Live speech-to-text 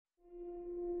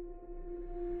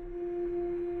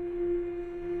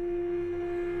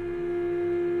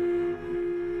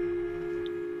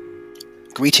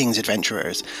Greetings,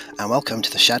 adventurers, and welcome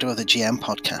to the Shadow of the GM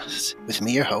podcast, with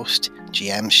me, your host,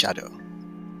 GM Shadow.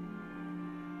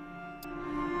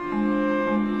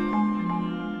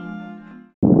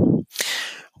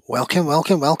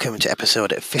 Welcome to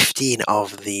episode 15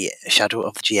 of the Shadow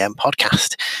of the GM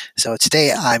podcast. So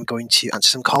today I'm going to answer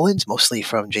some call-ins, mostly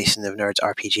from Jason of Nerds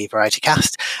RPG Variety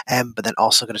Cast, but then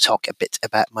also going to talk a bit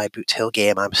about my Boot Hill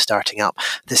game I'm starting up.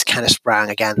 This kind of sprang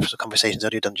again from the conversations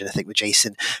Audio Dungeon, I think, with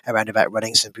Jason around about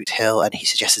running some Boot Hill, and he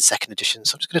suggested second edition.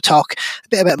 So I'm just going to talk a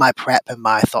bit about my prep and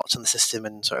my thoughts on the system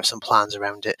and sort of some plans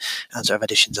around it and sort of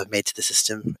additions I've made to the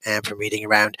system from reading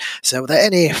around. So without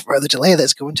any further delay,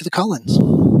 let's go into the call-ins.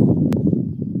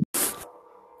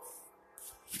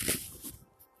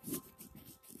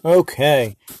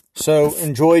 Okay, so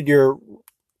enjoyed your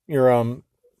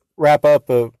wrap up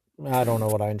of, I don't know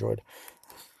what I enjoyed.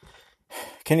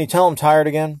 Can you tell I'm tired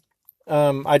again?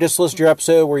 I just listened to your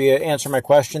episode where you answered my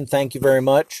question. Thank you very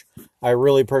much. I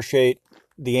really appreciate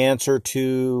the answer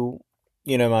to,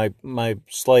 my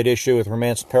slight issue with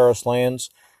Romance of Perilous Lands.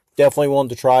 Definitely willing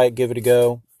to try it, give it a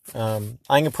go. I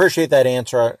can appreciate that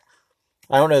answer.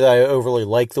 I don't know that I overly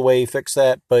like the way you fixed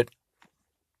that, but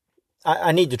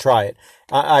I need to try it.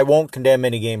 I won't condemn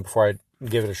any game before I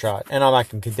give it a shot. And I'm not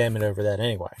going to condemn it over that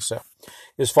anyway. So,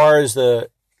 as far as the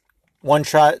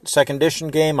one-shot second edition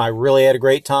game, I really had a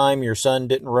great time. Your son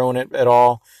didn't ruin it at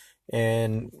all.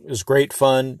 And it was great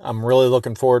fun. I'm really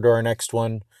looking forward to our next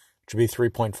one, which will be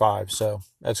 3.5. So,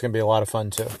 that's going to be a lot of fun,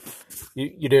 too.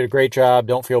 You did a great job.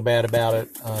 Don't feel bad about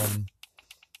it. And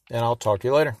I'll talk to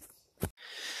you later.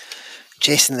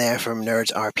 Jason there from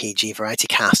Nerds RPG Variety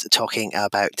Cast talking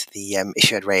about the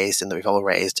issue I'd raised and that we've all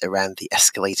raised around the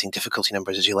escalating difficulty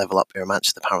numbers as you level up your Romance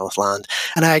of the Perilous Land.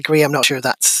 And I agree, I'm not sure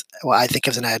that's what I think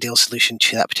is an ideal solution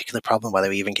to that particular problem, whether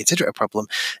we even consider it a problem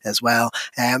as well.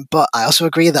 But I also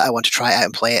agree that I want to try it out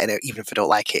and play it, and even if I don't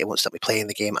like it, it won't stop me playing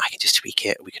the game. I can just tweak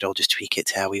it. We could all just tweak it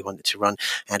to how we want it to run.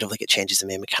 And I don't think it changes the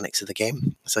main mechanics of the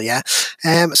game. So yeah.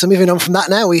 So moving on from that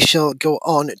now, we shall go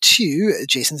on to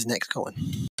Jason's next call-in.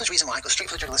 That's the reason why I go straight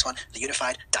for the journalist one, the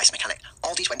unified dice mechanic.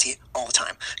 All D20, all the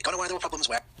time. You gotta know where there were problems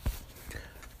where.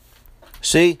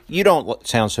 See, you don't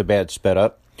sound so bad sped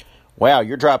up. Wow,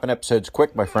 you're dropping episodes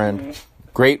quick, my friend.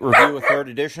 Great review of 3rd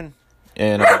edition.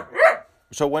 And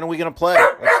so when are we going to play?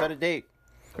 Let's set a date.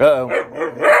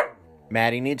 Uh-oh.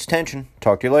 Maddie needs attention.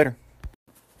 Talk to you later.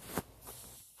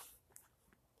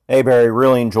 Hey, Barry,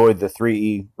 really enjoyed the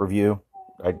 3E review.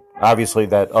 Obviously,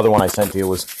 that other one I sent to you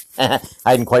was... I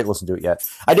hadn't quite listened to it yet.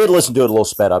 I did listen to it a little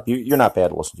sped up. You're not bad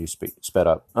to listen to sped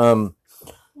up. Uh-oh,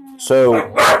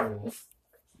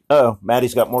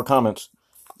 Maddie's got more comments.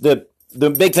 The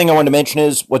big thing I wanted to mention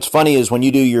is, what's funny is when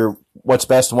you do your what's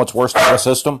best and what's worst of the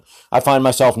system, I find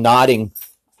myself nodding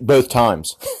both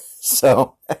times.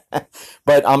 So,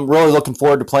 but I'm really looking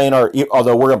forward to playing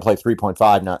although we're going to play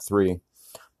 3.5, not 3.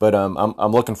 But I'm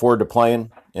looking forward to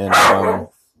playing, and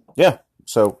yeah,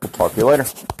 so we'll talk to you later.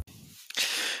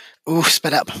 Ooh,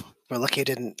 sped up. We're lucky I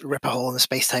didn't rip a hole in the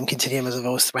space-time continuum as I've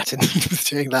always threatened with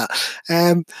doing that.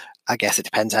 I guess it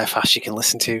depends how fast you can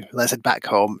listen to. Let's head back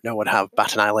home. No one would have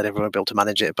bat an eyelid. Everyone would be able to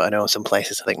manage it. But I know in some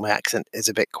places, I think my accent is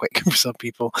a bit quick for some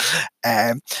people.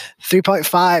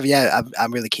 3.5, yeah,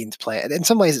 I'm really keen to play it. And in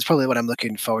some ways, it's probably what I'm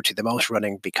looking forward to the most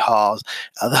running, because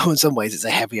although in some ways it's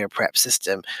a heavier prep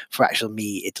system, for actual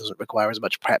me, it doesn't require as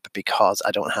much prep because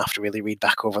I don't have to really read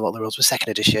back over a lot of the rules with 2nd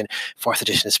edition, 4th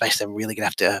edition especially. I'm really going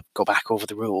to have to go back over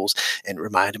the rules and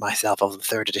remind myself of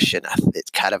the 3rd edition.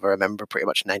 It's kind of, I remember pretty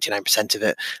much 99% of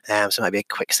it. So it might be a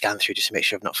quick scan through just to make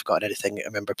sure I've not forgotten anything. I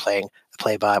remember playing a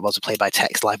play-by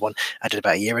text live one I did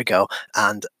about a year ago,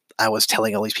 and I was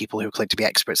telling all these people who claimed to be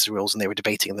experts the rules, and they were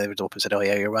debating, and they would open and said, "Oh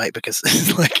yeah, you're right," because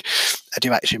like I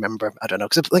do actually remember. I don't know,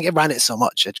 because I ran it so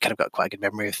much, I'd kind of got quite a good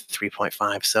memory of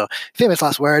 3.5. So famous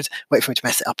last words. Wait for me to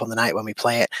mess it up on the night when we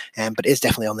play it. But it is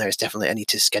definitely on there. It's definitely, I need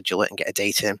to schedule it and get a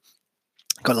date in.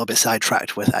 Got a little bit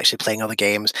sidetracked with actually playing other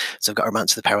games. So I've got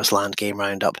Romance of the Perilous Land game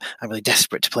round up. I'm really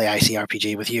desperate to play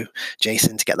ICRPG with you,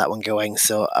 Jason, to get that one going.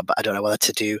 So but I don't know whether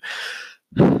to do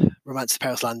Romance of the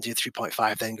Perilous Land, do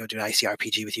 3.5, then go do an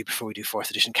ICRPG with you before we do 4th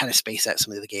edition, kind of space out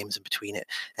some of the games in between it.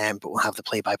 But we'll have the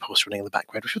play-by-post running in the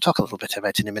background, which we'll talk a little bit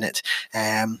about in a minute.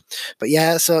 But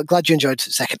yeah, so glad you enjoyed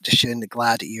 2nd edition.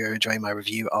 Glad you're enjoying my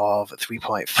review of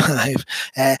 3.5.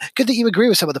 Good that you agree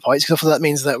with some of the points, because hopefully that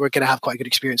means that we're going to have quite a good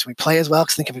experience when we play as well,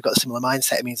 because I think if we've got a similar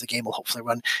mindset, it means the game will hopefully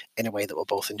run in a way that we'll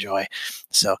both enjoy.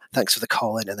 So thanks for the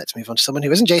call in, and let's move on to someone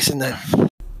who isn't Jason now.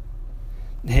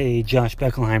 Hey, Josh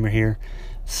Beckelheimer here.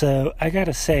 So I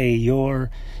gotta say,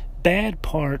 your bad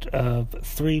part of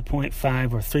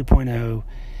 3.5 or 3.0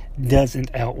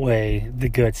 doesn't outweigh the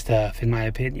good stuff, in my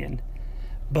opinion.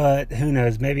 But who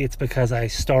knows? Maybe it's because I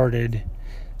started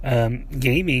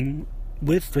gaming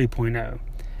with 3.0.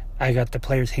 I got the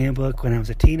player's handbook when I was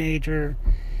a teenager.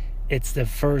 It's the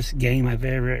first game I've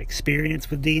ever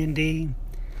experienced with D&D.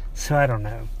 So I don't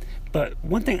know. But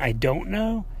one thing I don't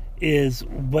know is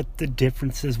what the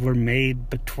differences were made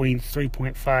between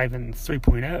 3.5 and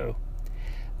 3.0.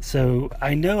 So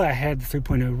I know I had the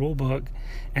 3.0 rulebook,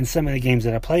 and some of the games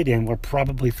that I played in were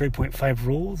probably 3.5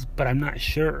 rules, but I'm not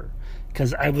sure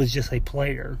because I was just a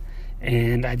player,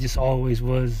 and I just always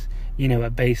was, a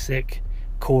basic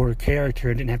core character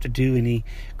and didn't have to do any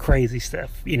crazy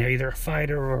stuff, either a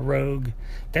fighter or a rogue.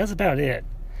 That was about it.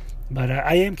 But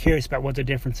I am curious about what the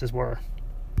differences were.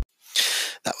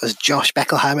 That was Josh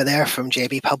Beckelheimer there from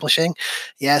JB Publishing.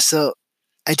 Yeah, so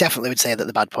I definitely would say that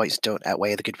the bad points don't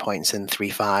outweigh the good points in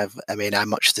 3.5. I mean, I'm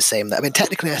much the same.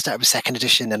 Technically I started with 2nd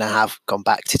edition and I have gone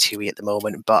back to 2E at the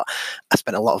moment, but I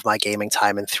spent a lot of my gaming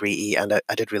time in 3E and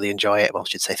I did really enjoy it. Well, I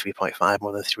should say 3.5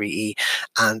 more than 3E.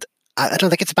 And I don't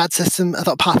think it's a bad system. I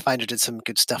thought Pathfinder did some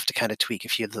good stuff to kind of tweak a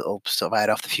few little sort of iron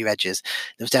off the few edges.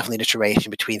 There was definitely an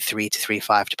iteration between 3 to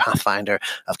 3.5 to Pathfinder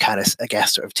of kind of, I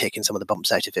guess, sort of taking some of the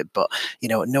bumps out of it. But,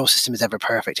 no system is ever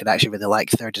perfect. And I actually really like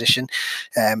 3rd edition.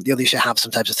 The only issue I have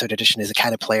sometimes with 3rd edition is the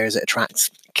kind of players it attracts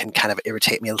can kind of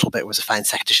irritate me a little bit, whereas I find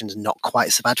 2nd edition is not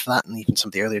quite so bad for that. And even some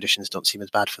of the early editions don't seem as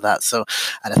bad for that. So,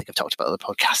 and I think I've talked about other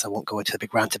podcasts. I won't go into a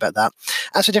big rant about that.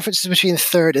 As for differences between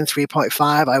 3rd and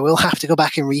 3.5, I will have to go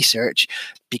back and research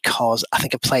because I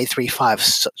think I played 3.5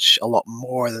 such a lot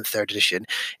more than 3rd edition.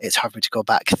 It's hard for me to go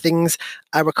back. Things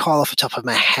I recall off the top of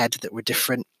my head that were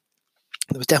different.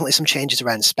 There was definitely some changes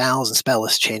around spells, and spell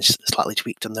lists changed, slightly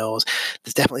tweaked on those.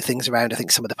 There's definitely things around, I think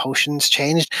some of the potions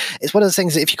changed. It's one of the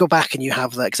things that if you go back and you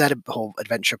have, because I had a whole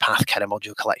adventure path kind of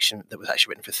module collection that was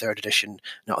actually written for 3rd edition,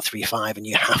 not 3.5, and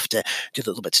you have to do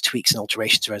little bits of tweaks and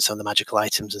alterations around some of the magical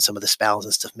items and some of the spells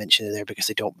and stuff mentioned in there because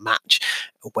they don't match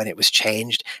when it was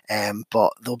changed.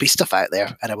 But there'll be stuff out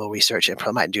there, and I will research it. I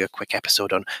probably might do a quick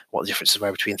episode on what the differences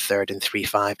were between 3rd and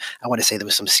 3.5. I want to say there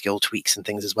was some skill tweaks and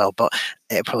things as well, but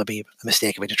it'd probably be a mistake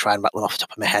of me to try and rattle them off the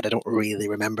top of my head. I don't really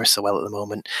remember so well at the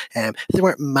moment. There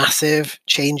weren't massive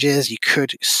changes. You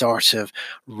could sort of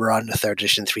run a 3rd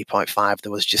edition 3.5.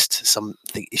 There was just some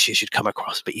issues you'd come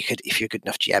across, but you could, if you're a good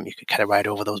enough GM, you could kind of ride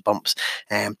over those bumps.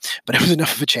 But it was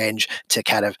enough of a change to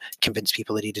kind of convince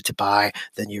people they needed to buy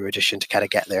the newer edition to kind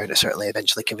of get there, and it certainly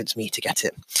eventually convinced me to get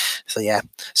it. So yeah.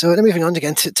 So then moving on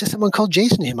again to someone called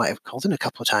Jason, who might have called in a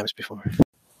couple of times before.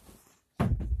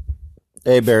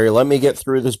 Hey, Barry, let me get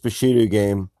through this Bushido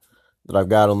game that I've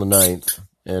got on the 9th.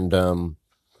 And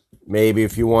maybe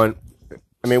if you want...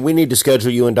 we need to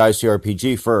schedule you and Dicey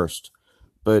RPG first.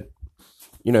 But,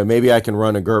 maybe I can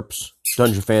run a GURPS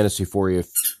Dungeon Fantasy for you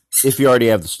if you already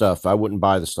have the stuff. I wouldn't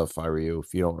buy the stuff if I were you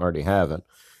if you don't already have it.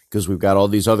 Because we've got all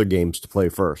these other games to play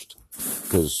first.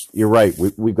 Because you're right,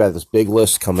 we've got this big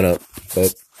list coming up.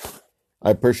 But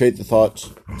I appreciate the thoughts.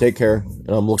 Take care.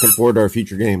 And I'm looking forward to our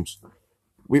future games.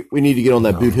 We need to get on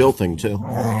that Boot Hill thing, too.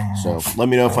 So let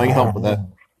me know if I can help with that.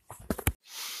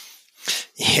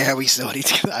 Yeah, we still need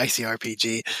to get the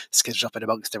ICRPG scheduled up in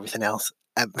amongst everything else.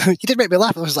 You did make me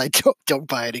laugh. I was like, don't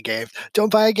buy any game.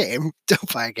 Don't buy a game.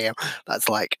 Don't buy a game. That's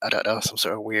like, I don't know, some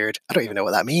sort of weird, I don't even know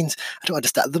what that means. I don't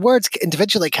understand. The words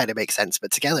individually kind of make sense,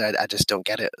 but together I just don't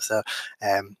get it. So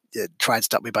try and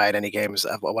stop me buying any games.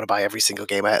 I want to buy every single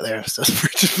game out there, so it's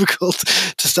very difficult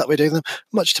to stop me doing them,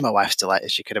 much to my wife's delight,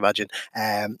 as you can imagine.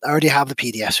 I already have the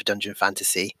PDFs for Dungeon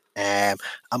Fantasy.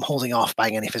 I'm holding off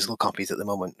buying any physical copies at the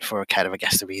moment for kind of, I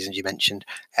guess, the reasons you mentioned,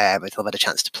 until I've had a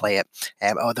chance to play it.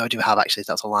 Although I do have, actually,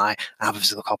 that's a lie, I have a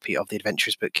physical copy of the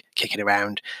Adventures book kicking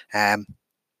around,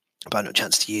 but no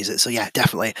chance to use it. So yeah,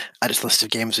 definitely add it to the list of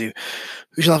games we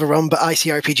shall have a run, but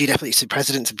ICRPG definitely is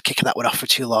precedent to kicking that one off for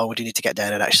too long. We do need to get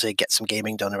down and actually get some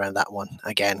gaming done around that one.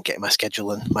 Again, getting my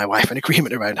schedule and my wife in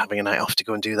agreement around having a night off to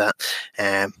go and do that.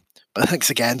 But thanks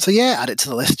again. So yeah, add it to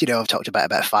the list. I've talked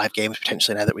about 5 games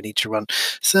potentially now that we need to run.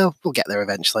 So we'll get there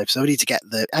eventually. So we need to get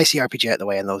the ICRPG out of the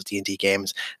way and those D&D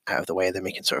games out of the way. Then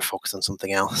we can sort of focus on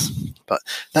something else. But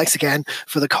thanks again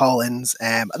for the call-ins.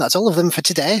 And that's all of them for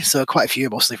today. So quite a few,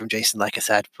 mostly from Jason, like I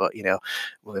said. But,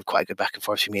 we'll have quite a good back and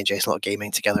forth between me and Jason, a lot of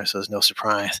gaming together. So there's no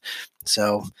surprise.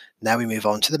 So now we move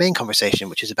on to the main conversation,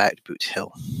 which is about Boot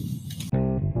Hill.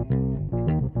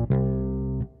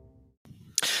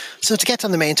 So to get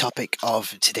on the main topic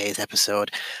of today's episode,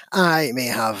 I may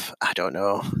have, I don't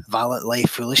know, violently,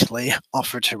 foolishly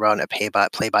offered to run a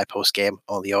play-by-post game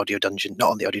on the Audio Dungeon,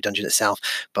 not on the Audio Dungeon itself,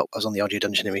 but I was on the Audio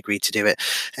Dungeon and we agreed to do it.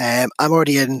 I'm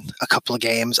already in a couple of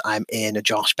games. I'm in a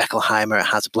Josh Beckelheimer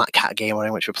has a Black Cat game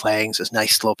on which we're playing, so it's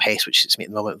nice slow pace, which suits me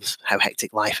at the moment with how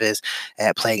hectic life is.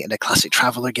 Playing it in a Classic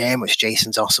Traveller game, which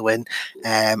Jason's also in,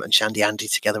 and Shandy Andy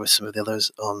together with some of the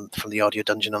others from the Audio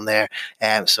Dungeon on there.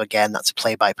 So again, that's a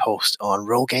play-by-post on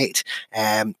Rollgate,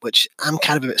 which I'm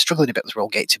kind of struggling a bit with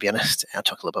Rollgate, to be honest. I'll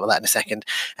talk a little bit about that in a second.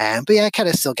 But yeah, kind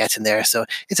of still getting there. So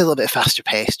it's a little bit faster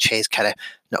paced. Shay's kind of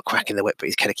not cracking the whip, but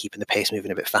he's kind of keeping the pace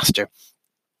moving a bit faster.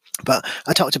 But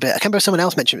I talked a bit. I can't remember if someone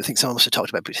else mentioned. I think someone must have talked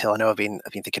about Boot Hill. I know I've been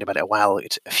thinking about it a while.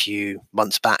 A few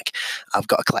months back, I've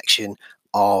got a collection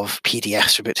of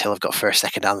PDFs for Boot Hill. I've got first,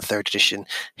 second, and third edition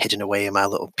hidden away in my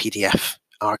little PDF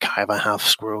archive I have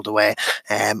squirreled away,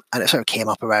 and it sort of came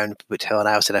up around Boot Hill, and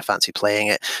I said I fancy playing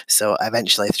it. So I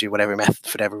eventually, through whatever method,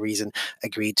 for whatever reason,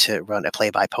 agreed to run a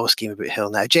play-by-post game of Boot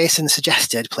Hill. Now, Jason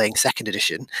suggested playing second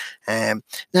edition.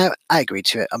 Now, I agreed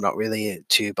to it. I'm not really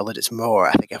too bothered. It's more,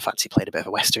 I think I fancy played a bit of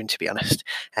a Western, to be honest.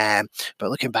 But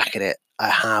looking back at it,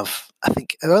 I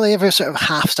think I've only ever sort of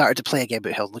half started to play a game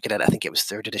Boot Hill. Looking at it, I think it was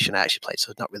third edition I actually played,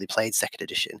 so I've not really played second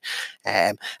edition.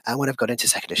 And when I've got into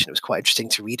second edition, it was quite interesting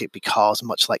to read it because,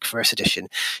 much like first edition,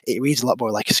 it reads a lot more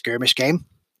like a skirmish game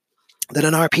than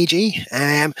an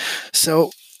RPG. So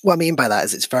what I mean by that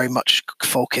is it's very much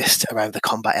focused around the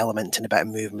combat element and about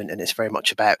movement, and it's very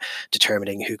much about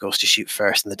determining who goes to shoot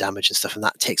first and the damage and stuff, and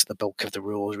that takes the bulk of the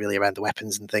rules really around the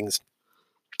weapons and things.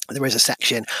 There is a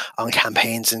section on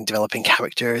campaigns and developing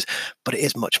characters, but it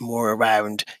is much more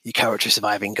around your character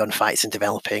surviving gunfights and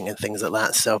developing and things like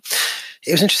that. So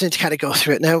it was interesting to kind of go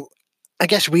through it. Now, I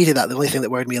guess reading that, the only thing that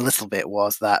worried me a little bit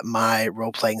was that my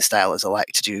role-playing style is I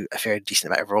like to do a fairly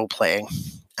decent amount of role-playing.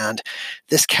 And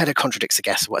this kind of contradicts, I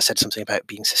guess, what I said something about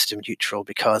being system neutral,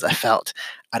 because I felt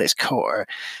at its core,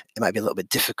 it might be a little bit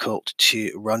difficult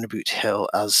to run Boot Hill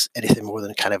as anything more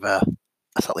than kind of a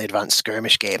slightly advanced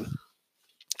skirmish game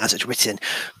as it's written,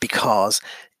 because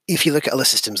if you look at other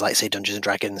systems like, say, Dungeons and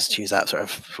Dragons, to use that sort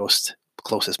of most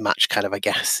closest match kind of, I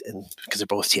guess, because they're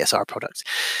both TSR products,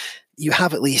 you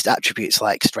have at least attributes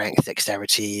like strength,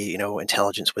 dexterity,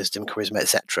 intelligence, wisdom, charisma,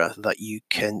 etc., that you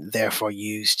can therefore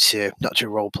use to, not to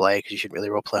role play, because you shouldn't really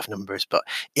role play off numbers, but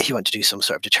if you want to do some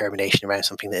sort of determination around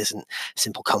something that isn't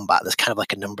simple combat, there's kind of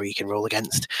like a number you can roll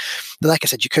against. But like I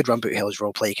said, you could run Boot Hill as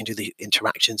role play, you can do the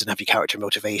interactions and have your character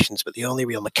motivations, but the only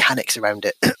real mechanics around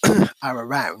it are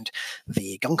around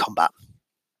the gun combat.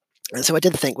 And so I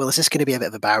did think, well, is this going to be a bit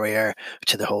of a barrier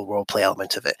to the whole role play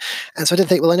element of it? And so I did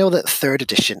think, well, I know that third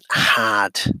edition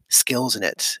had skills in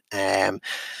it.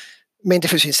 Main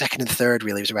difference between second and third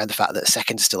really was around the fact that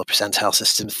second is still a percentile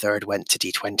system, third went to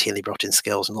D20 and they brought in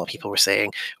skills, and a lot of people were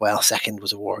saying, well, second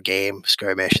was a war game,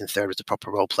 skirmish, and third was a proper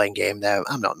role-playing game. Now,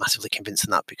 I'm not massively convinced in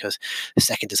that, because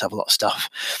second does have a lot of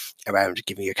stuff around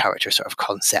giving your character sort of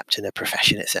concept and a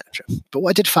profession, etc. But what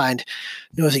I did find,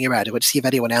 nosing around, I went to see if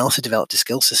anyone else had developed a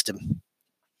skill system.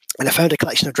 And I found a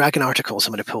collection of Dragon articles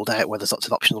someone had pulled out where there's lots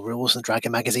of optional rules in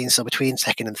Dragon magazine. So between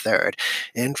second and third,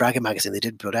 in Dragon magazine, they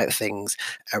did put out things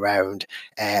around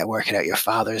working out your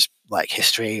father's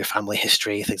history, your family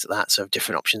history, things like that. So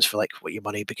different options for what your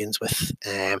money begins with,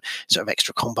 sort of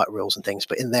extra combat rules and things.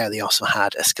 But in there, they also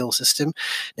had a skill system.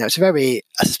 Now, it's a very,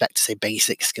 I suspect to say,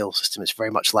 basic skill system. It's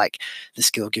very much like the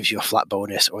skill gives you a flat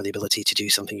bonus or the ability to do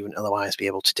something you wouldn't otherwise be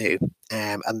able to do.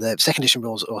 And the second edition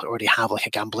rules already have a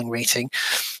gambling rating,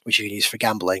 which you can use for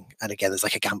gambling. And again, there's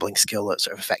a gambling skill that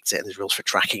sort of affects it, and there's rules for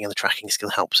tracking, and the tracking skill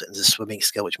helps it. And there's a swimming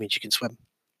skill, which means you can swim.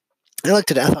 I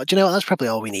looked at it, I thought, that's probably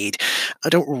all we need. I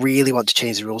don't really want to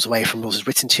change the rules away from rules as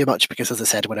written too much, because, as I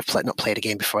said, when I've not played a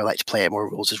game before, I like to play it more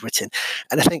rules as written.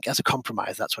 And I think as a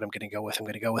compromise, that's what I'm going to go with. I'm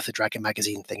going to go with the Dragon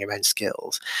magazine thing around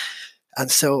skills. And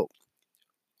so,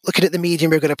 looking at the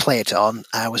medium we're going to play it on,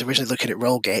 I was originally looking at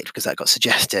Rollgate because that got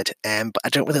suggested, but I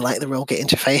don't really like the Rollgate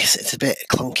interface. It's a bit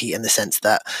clunky in the sense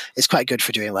that it's quite good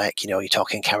for doing you're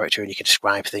talking character and you can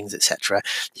describe things, etc.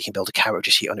 You can build a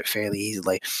character sheet on it fairly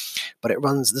easily, but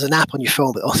there's an app on your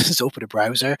phone that also just open a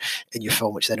browser in your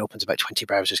phone, which then opens about 20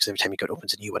 browsers, because every time you go to open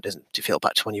a new one, it doesn't feel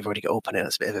back to one you've already got open, and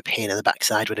it's a bit of a pain in the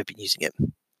backside when I've been using it.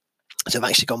 So I've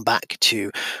actually gone back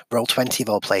to Roll20 of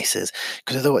all places,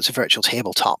 because although it's a virtual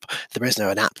tabletop, there is now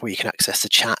an app where you can access the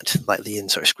chat, like the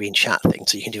sort of screen chat thing.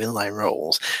 So you can do inline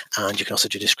rolls, and you can also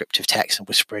do descriptive text and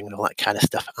whispering and all that kind of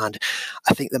stuff. And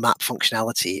I think the map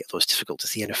functionality, although it's difficult to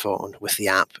see on a phone with the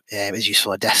app, is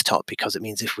useful on a desktop, because it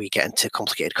means if we get into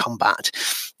complicated combat,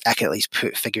 I can at least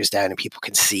put figures down and people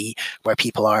can see where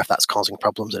people are if that's causing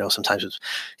problems. I know sometimes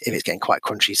if it's getting quite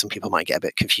crunchy, some people might get a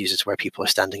bit confused as to where people are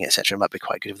standing, etc. It might be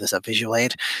quite good if there's a visual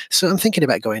aid. So I'm thinking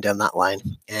about going down that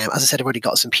line. As I said, I've already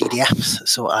got some PDFs,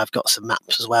 so I've got some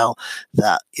maps as well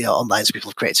that, online, so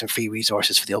people have created some free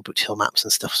resources for the old Boot Hill maps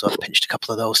and stuff. So I've pinched a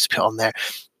couple of those to put on there.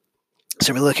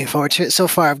 So we're looking forward to it. So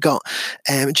far, I've got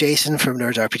Jason from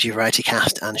Nerds RPG Variety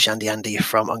Cast and Shandy Andy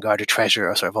from Unguarded Treasure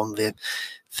are sort of on the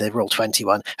Roll20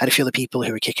 one. And a few of the people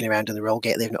who are kicking around in the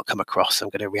Rollgate, they've not come across, so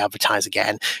I'm going to re-advertise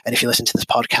again. And if you listen to this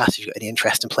podcast, if you've got any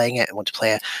interest in playing it and want to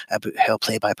play a Boot Hill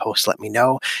play-by-post, let me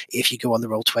know. If you go on the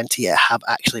Roll20, I have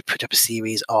actually put up a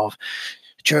series of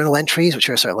journal entries, which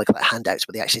are sort of like handouts,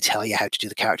 but they actually tell you how to do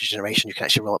the character generation. You can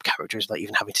actually roll up characters without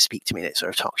even having to speak to me, and it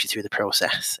sort of talks you through the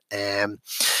process.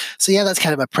 So yeah, that's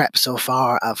kind of my prep so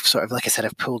far. I've sort of, like I said,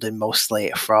 I've pulled in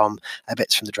mostly from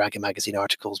bits from the Dragon Magazine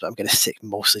articles, but I'm going to stick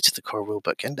mostly to the core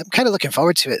rulebook, and I'm kind of looking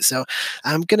forward to it. So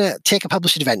I'm going to take a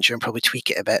published adventure and probably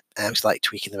tweak it a bit. I just like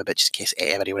tweaking them a bit just in case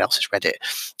A, anyone else has read it,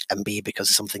 and B, because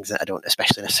there's some things that I don't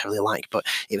especially necessarily like, but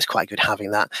it was quite good having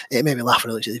that. It made me laugh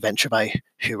when I looked at the adventure by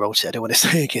who wrote it. I don't want to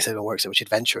say in case anyone works out which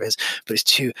adventure is, but it's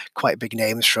two quite big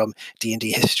names from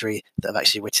D&D history that have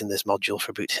actually written this module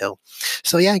for Boot Hill.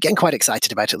 So yeah, getting quite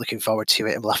excited about it, looking forward to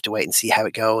it, and we'll have to wait and see how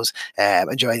it goes.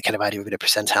 Enjoying the kind of idea of a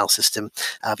percentile system.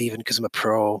 I've even, because I'm a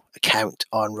pro account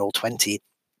on Roll20,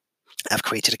 I've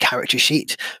created a character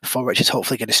sheet for which is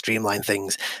hopefully going to streamline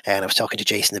things. And I was talking to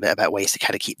Jason a bit about ways to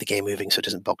kind of keep the game moving so it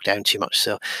doesn't bog down too much.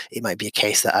 So it might be a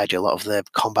case that I do a lot of the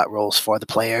combat rolls for the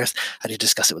players. I do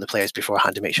discuss it with the players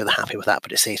beforehand to make sure they're happy with that,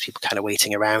 but it saves people kind of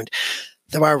waiting around.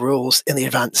 There are rules in the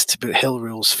advanced Boot Hill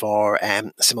rules for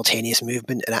simultaneous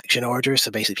movement and action orders.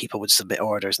 So basically people would submit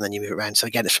orders and then you move around. So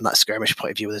again, it's from that skirmish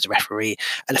point of view as a referee.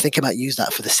 And I think I might use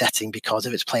that for the setting, because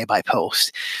if it's play by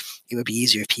post, it would be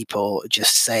easier if people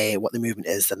just say what the movement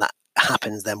is, then that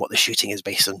happens, then what the shooting is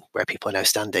based on where people are now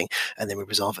standing, and then we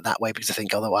resolve it that way. Because I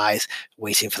think otherwise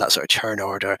waiting for that sort of turn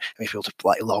order, maybe people to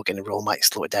log in and roll might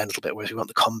slow it down a little bit, whereas we want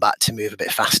the combat to move a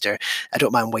bit faster. I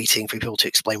don't mind waiting for people to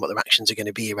explain what their actions are going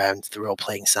to be around the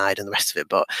role-playing side and the rest of it,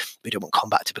 but we don't want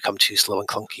combat to become too slow and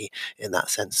clunky in that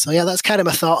sense. So yeah, that's kind of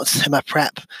my thoughts and my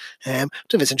prep. I don't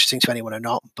know if it's interesting to anyone or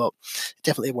not, but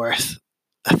definitely worth,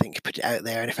 I think, put it out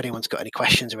there. And if anyone's got any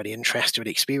questions or any interest or any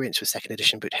experience with second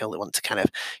edition Boot Hill that want to kind of,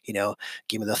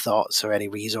 give me their thoughts or any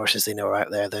resources they know are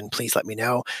out there, then please let me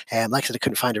know. Like I said, I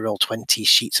couldn't find a Roll20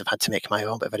 sheet, so I've had to make my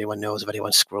own. But if anyone knows, if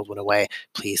anyone squirreled one away,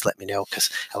 please let me know, because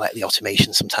I like the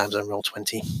automation sometimes on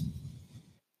Roll20.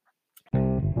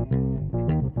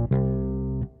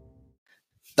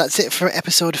 That's it for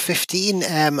episode 15.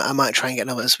 I might try and get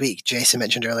another this week. Jason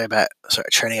mentioned earlier about sort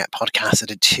of churning out podcasts. I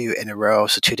did 2 in a row,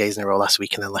 so 2 days in a row last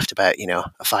week, and then left about,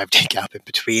 a 5-day gap in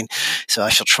between. So I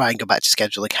shall try and go back to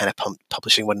schedule, kind of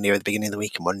publishing one near the beginning of the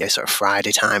week and one near sort of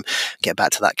Friday time, get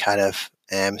back to that kind of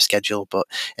schedule. But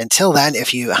until then,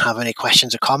 if you have any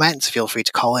questions or comments, feel free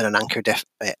to call in on anchor.fm,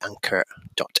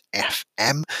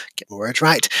 get my words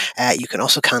right. You can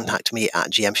also contact me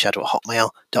at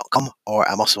gmshadow@hotmail.com, or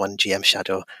I'm also on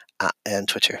gmshadow on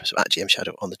Twitter, so at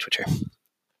gmshadow on the Twitter.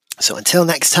 So until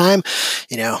next time,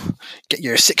 get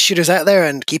your 6 shooters out there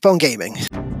and keep on gaming.